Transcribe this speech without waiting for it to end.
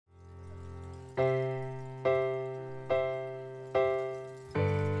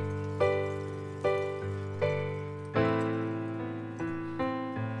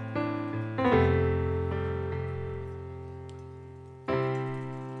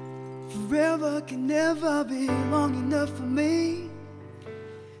Forever can never be long enough for me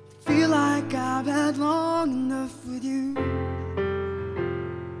to feel like I've had long enough with you.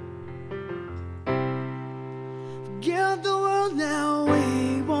 Forget the world now,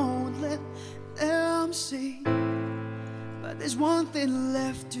 we won't let them see, but there's one thing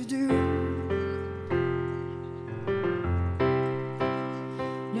left to do.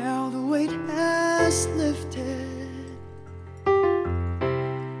 Now the weight has lifted,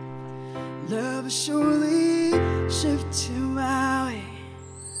 love will surely shift to my way.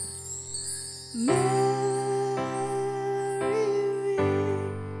 Marry me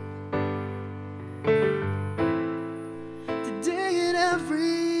today and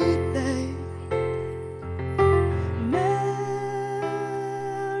every day. Marry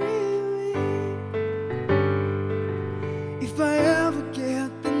me if I ever get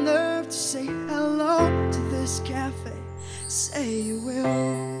the nerve to say hello to this cafe. Say you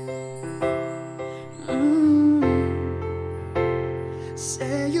will.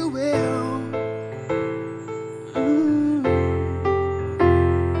 Say you will.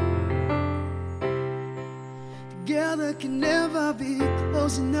 Together can never be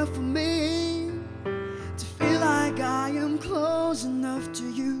close enough for me to feel like I am close enough to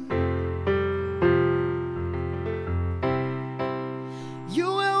you.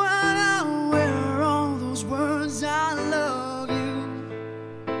 You wear what I wear, all those words I love you.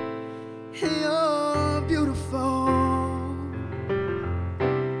 You're beautiful.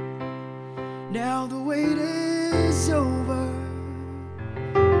 Now the wait is over.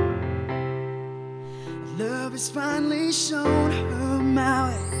 Love has finally shown her my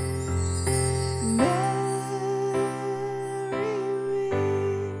way. Marry me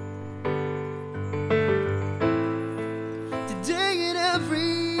today and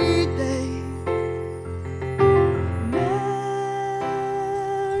every day. Marry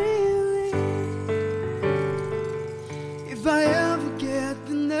me if I ever get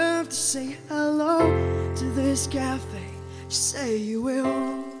the nerve to say hello to this cafe. Say you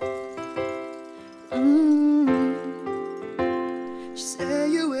will. Say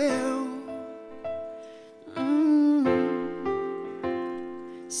you will.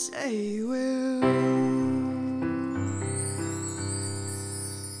 Say you will.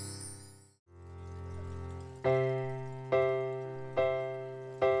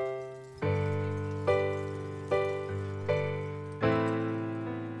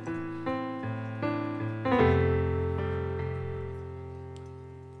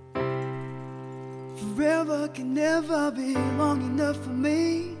 Forever can never be long enough for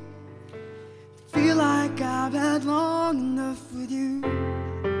me to feel like I've had long enough with you.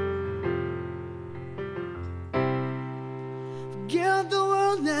 Forget the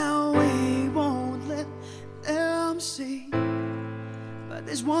world now, we won't let them see, but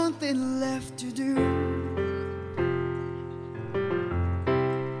there's one thing left to do.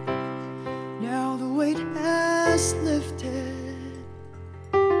 Now the weight has lifted,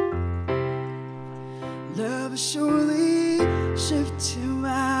 love will surely shift to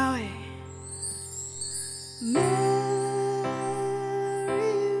my way. Marry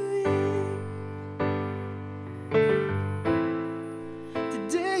me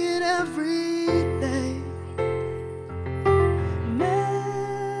today and every day. Marry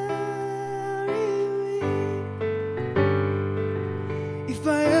me if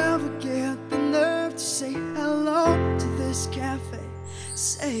I ever get the nerve to say hello to this cafe.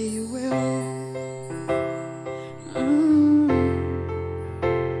 Say you will.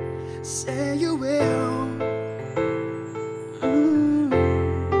 Say you will.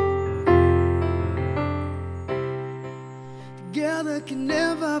 Together can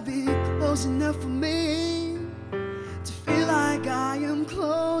never be close enough for me to feel like I am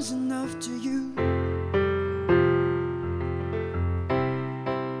close enough to you.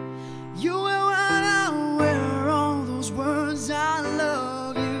 You wear what I wear, all those words I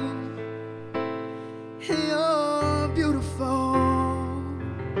love you. You're beautiful.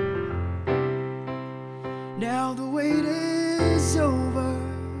 Now the wait is over.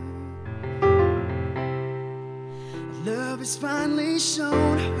 Love has finally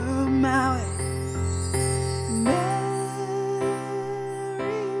shown her my way. Marry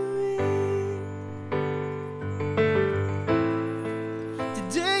me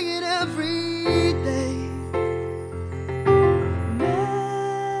today and every day.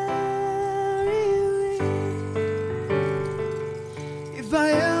 Marry me if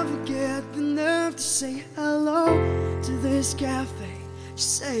I ever get the nerve to say hello to this cafe.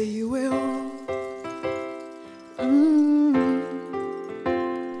 Say you will.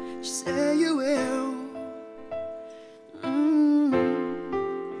 Say you will.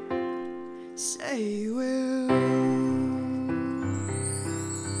 Say you will.